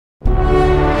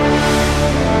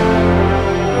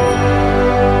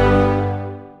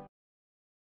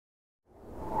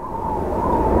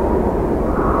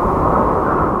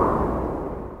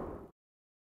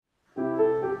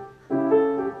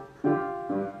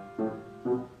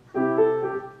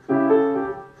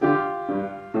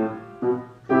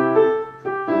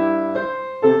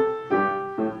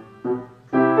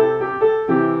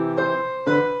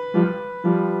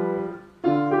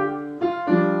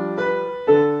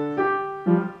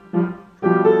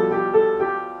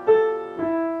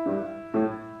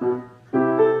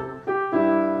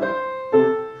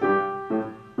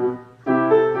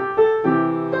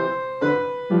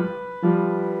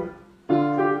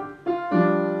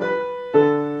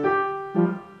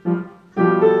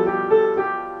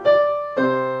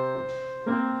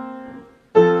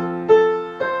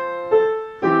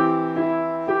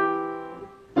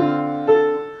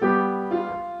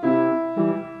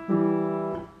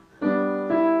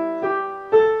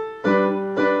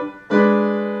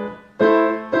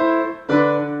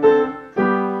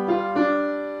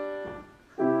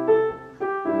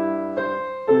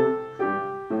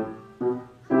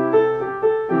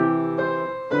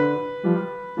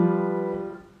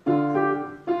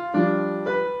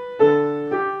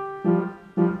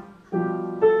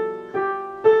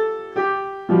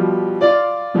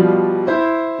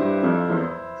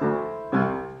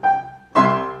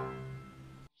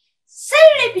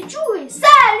les Pichus et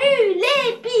salut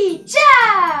les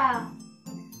Pichas!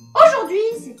 Aujourd'hui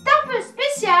c'est un peu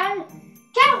spécial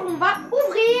car on va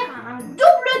ouvrir un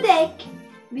double deck.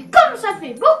 Mais comme ça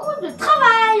fait beaucoup de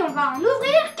travail, on va en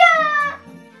ouvrir qu'un.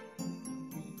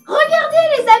 Regardez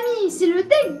les amis, c'est le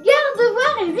deck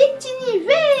Gardevoir et VICTINI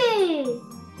V.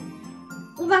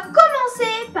 On va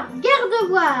commencer par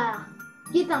Gardevoir,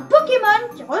 qui est un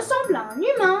Pokémon qui ressemble à un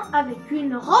humain avec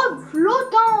une robe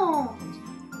flottante.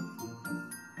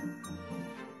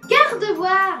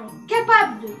 Gardevoir est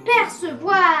capable de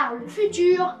percevoir le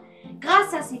futur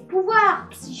grâce à ses pouvoirs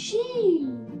psychiques.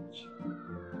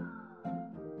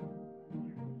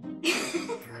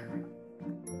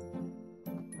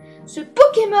 Ce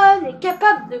Pokémon est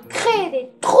capable de créer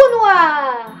des trous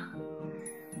noirs,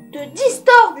 de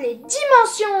distordre les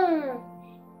dimensions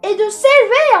et de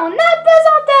s'élever en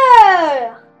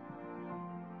apesanteur.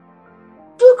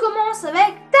 Tout commence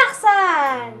avec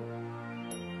Tarzan,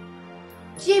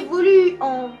 qui évolue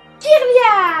en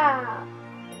Kirlia,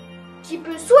 qui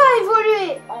peut soit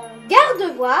évoluer en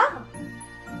Gardevoir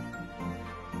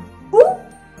ou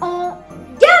en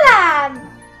Galan.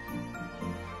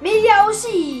 Mais il y a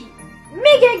aussi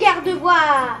Méga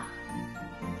Gardevoir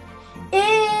et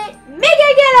Méga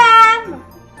Galan.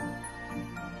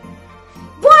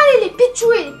 Bon allez les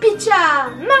Pichus et les Pichas,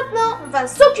 maintenant on va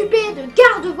s'occuper de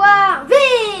Gardevoir V.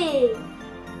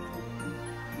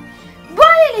 Bon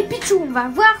allez les Pichus, on va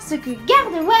voir ce que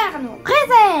Gardevoir nous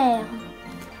réserve.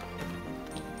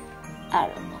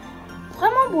 Alors,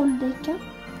 vraiment beau le deck, hein.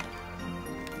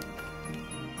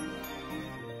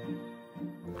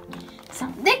 C'est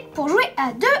un deck pour jouer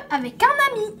à deux avec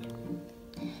un ami.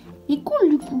 Il est cool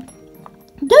du coup.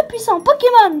 Deux puissants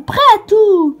Pokémon prêts à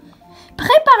tout.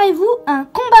 Préparez-vous à un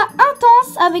combat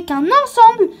intense avec un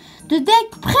ensemble de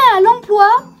decks prêts à l'emploi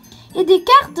et des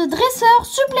cartes de dresseurs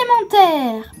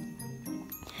supplémentaires.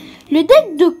 Le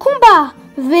deck de combat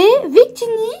V,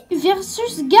 Victini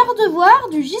versus Gardevoir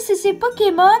du JCC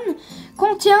Pokémon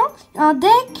contient un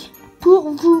deck pour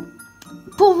vous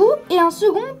et un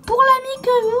second pour l'ami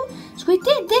que vous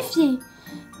souhaitez défier.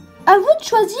 À vous de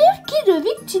choisir qui de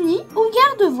Victini ou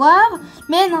Gardevoir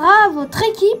mènera votre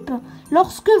équipe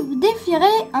lorsque vous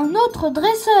défierez un autre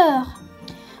dresseur.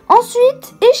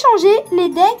 Ensuite, échangez les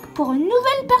decks pour une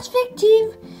nouvelle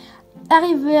perspective.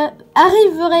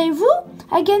 Arriverez-vous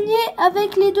à gagner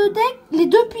avec les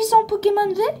deux puissants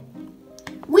Pokémon V?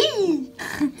 Oui.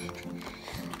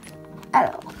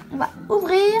 Alors, on va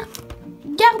ouvrir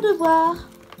Gardevoir.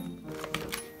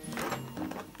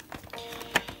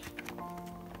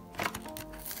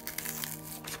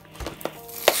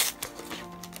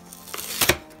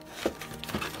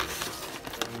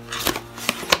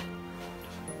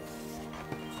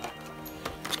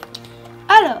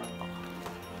 Alors,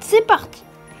 c'est parti.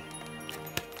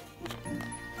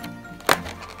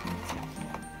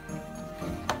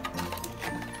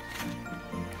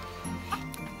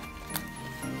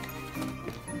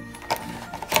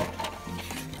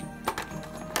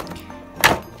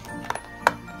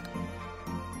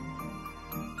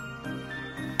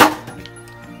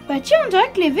 Bah tiens, on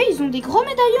dirait que les V, ils ont des gros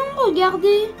médaillons,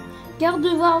 regardez.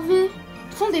 Gardevoir V,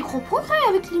 ils font des gros progrès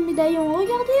avec les médaillons,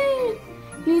 regardez.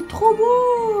 Il est trop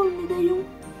beau, le médaillon.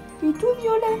 Il est tout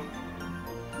violet.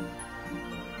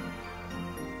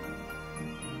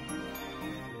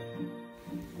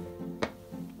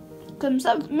 Comme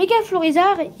ça, méga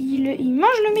Florizard, il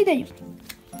mange le médaillon.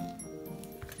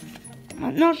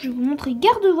 Maintenant, je vais vous montrer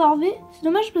Gardevoir V. C'est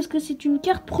dommage parce que c'est une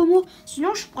carte promo.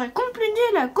 Sinon, je pourrais compléter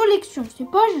la collection. C'est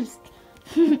pas juste.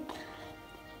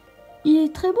 Il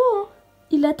est très beau, hein.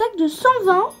 Il attaque de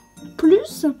 120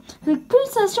 plus avec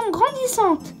pulsation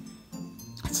grandissante.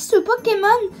 Si ce Pokémon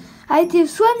a été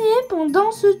soigné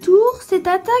pendant ce tour, cette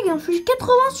attaque inflige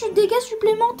 80 dégâts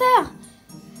supplémentaires.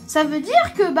 Ça veut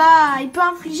dire que il peut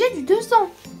infliger du 200.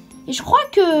 Et je crois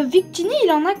que Victini,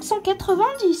 il en a que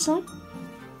 190, hein.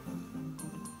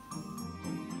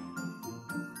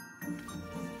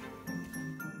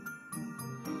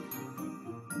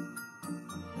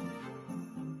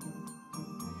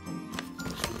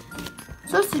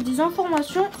 Ça, c'est des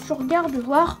informations sur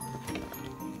Gardevoir.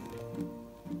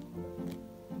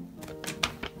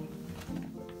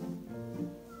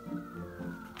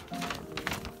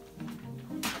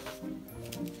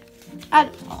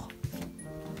 Alors,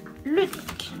 le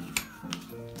deck.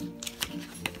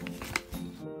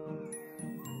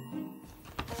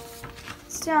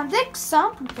 C'est un deck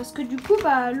simple parce que du coup,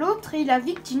 l'autre, il a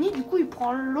Victini, du coup, il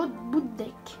prend l'autre bout de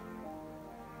deck.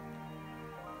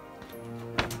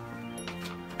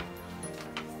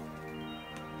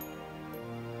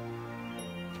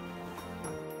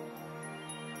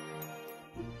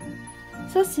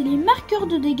 Ça, c'est les marqueurs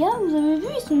de dégâts. Vous avez vu,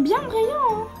 ils sont bien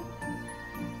brillants. Hein.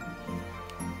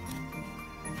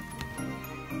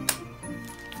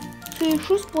 C'est des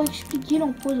choses pour expliquer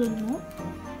l'empoisonnement.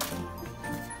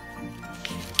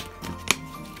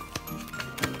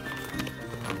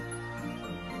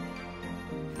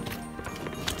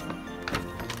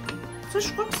 Ça,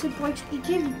 je crois que c'est pour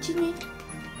expliquer VICTINI.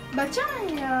 Bah tiens,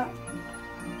 il y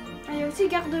a aussi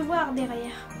GARDEVOIR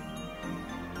derrière.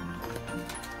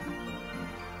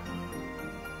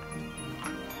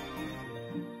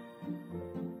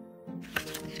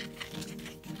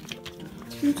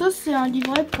 Donc ça, c'est un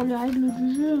livret pour les règles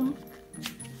du jeu. Hein.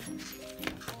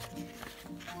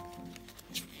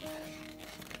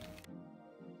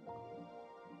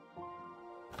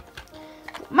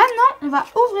 Maintenant, on va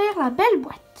ouvrir la belle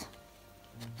boîte.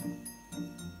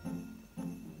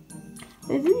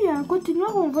 Vous avez vu, il y a un côté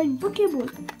noir où on voit une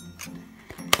Pokéball.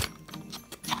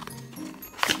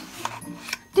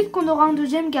 Peut-être qu'on aura un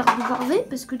deuxième GARDEVOIR V,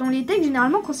 parce que dans les decks,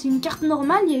 généralement, quand c'est une carte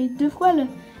normale, il y a 2 fois le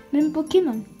même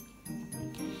Pokémon.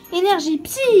 Énergie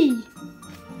psy.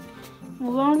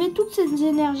 On va enlever toutes ces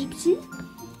énergies psy.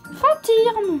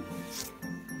 Fantôme.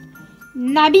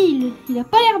 Nabil. Il a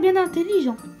pas l'air bien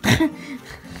intelligent.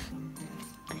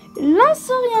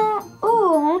 Lance-rien.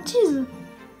 Oh, hantise.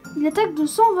 Il attaque de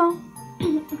 120.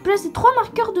 Placez 3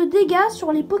 marqueurs de dégâts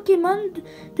sur les Pokémon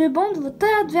de bande de votre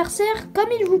adversaire comme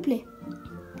il vous plaît.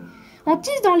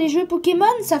 Hantise dans les jeux Pokémon,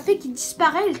 ça fait qu'il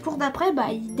disparaît et le tour d'après, bah,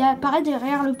 il apparaît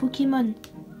derrière le Pokémon.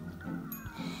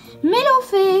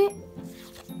 Mélofée.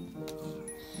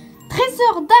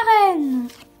 Trésor d'arène.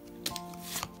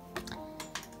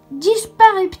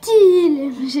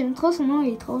 Dispareptile. J'aime trop son nom,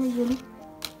 il est trop rigolo.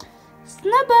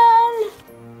 Snowball.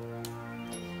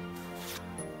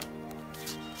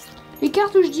 Les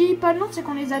cartes où je dis pas le nom, c'est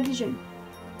qu'on les a déjà eues.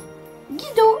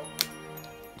 Guido.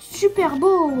 Super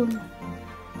Bowl.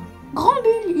 Grand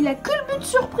Bulle, il a que le but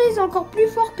surprise encore plus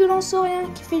fort que Lance-Rien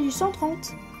qui fait du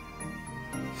 130.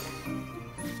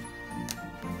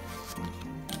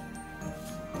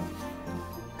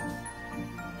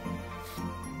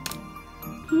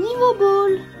 Niveau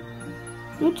Ball.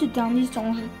 L'autre c'était un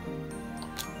échange.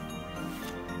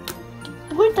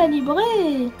 Brut à libré.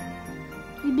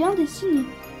 Il est bien dessiné.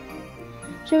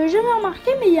 J'avais jamais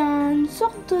remarqué, mais il y a une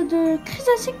sorte de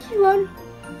crustacé qui vole.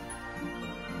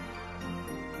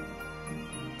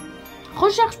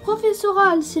 Recherche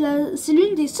professorale, c'est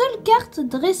l'une des seules cartes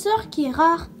dresseur qui est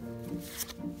rare.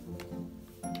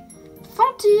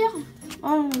 Fantir.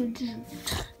 Oh,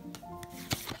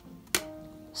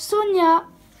 Sonia.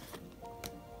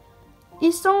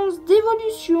 Essence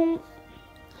d'évolution.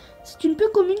 C'est une peu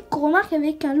commune qu'on remarque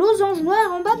avec un losange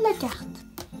noir en bas de la carte.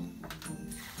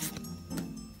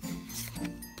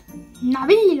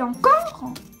 Nabil,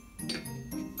 encore.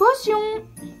 Potion.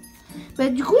 Bah,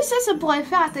 du coup, ça pourrait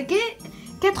faire attaquer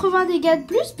 80 dégâts de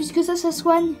plus, puisque ça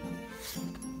soigne.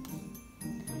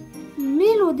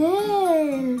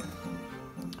 Mélodèle.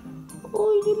 Oh,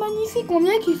 il est magnifique. On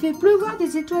dirait qu'il fait pleuvoir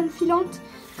des étoiles filantes,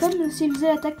 comme s'il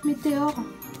faisait l'attaque météore.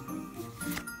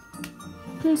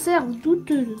 Conserve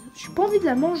douteuse. J'ai pas envie de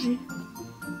la manger.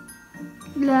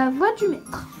 La voix du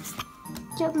maître.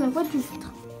 Regarde la voix du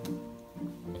maître.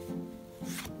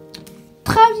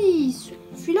 Travis.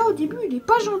 Celui-là, au début, il est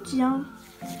pas gentil, hein.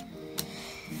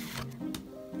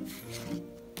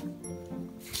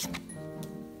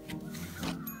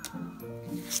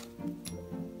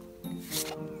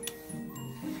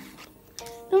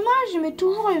 Dommage, je mets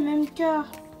toujours les mêmes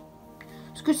cœurs.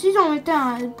 Parce que s'ils en mettaient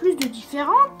plus de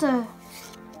différentes,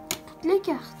 toutes les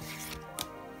cartes.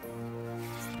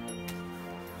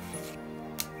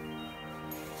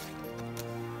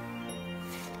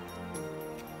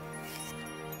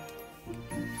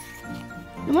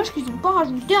 Dommage qu'ils n'ont pas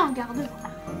rajouté un garde-voile.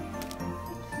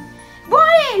 Bon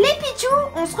allez, les Pichus,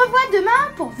 on se revoit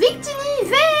demain pour VICTINI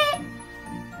V.